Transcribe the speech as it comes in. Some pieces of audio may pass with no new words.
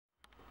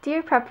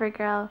Dear Prepper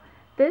Girl,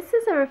 this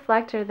is a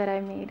reflector that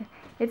I made.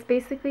 It's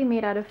basically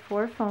made out of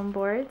 4 foam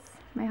boards.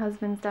 My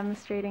husband's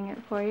demonstrating it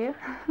for you.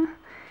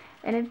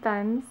 And it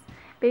bends.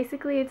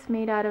 Basically it's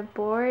made out of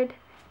board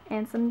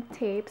and some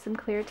tape, some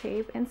clear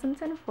tape, and some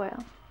tin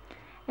foil.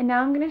 And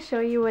now I'm going to show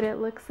you what it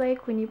looks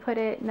like when you put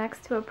it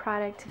next to a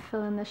product to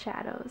fill in the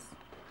shadows.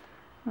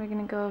 We're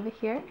going to go over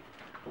here.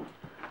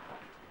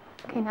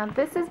 Okay, now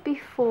this is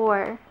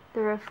before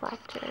the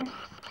reflector.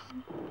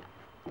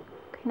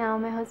 Okay, now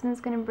my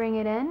husband's going to bring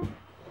it in,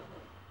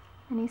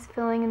 and he's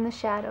filling in the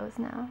shadows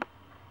now.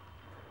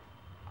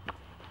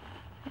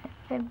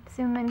 If I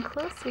zoom in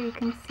closer, you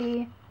can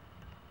see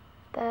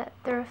that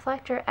the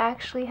reflector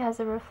actually has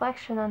a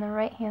reflection on the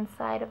right hand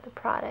side of the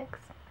products.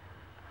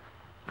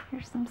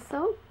 Here's some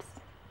soaps,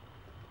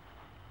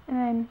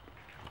 and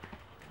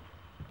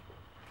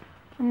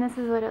this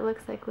is what it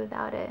looks like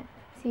without it.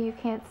 See, you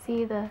can't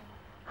see the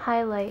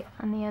highlight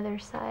on the other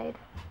side.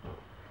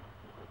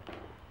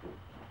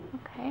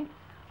 Okay.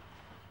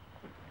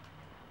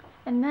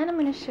 And then I'm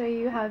going to show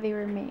you how they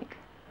were made.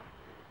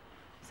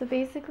 So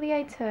basically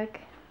I took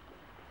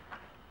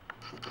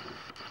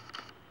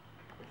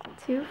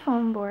 2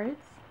 foam boards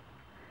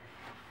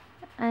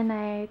and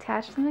I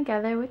attached them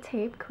together with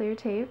tape, clear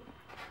tape,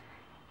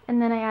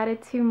 and then I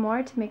added 2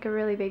 more to make a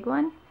really big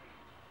one,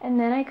 and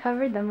then I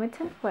covered them with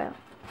tin foil.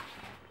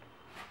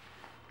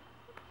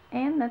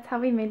 And that's how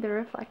we made the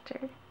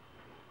reflector.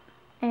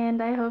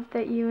 And I hope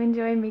that you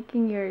enjoy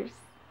making yours.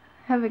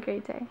 Have a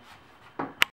great day.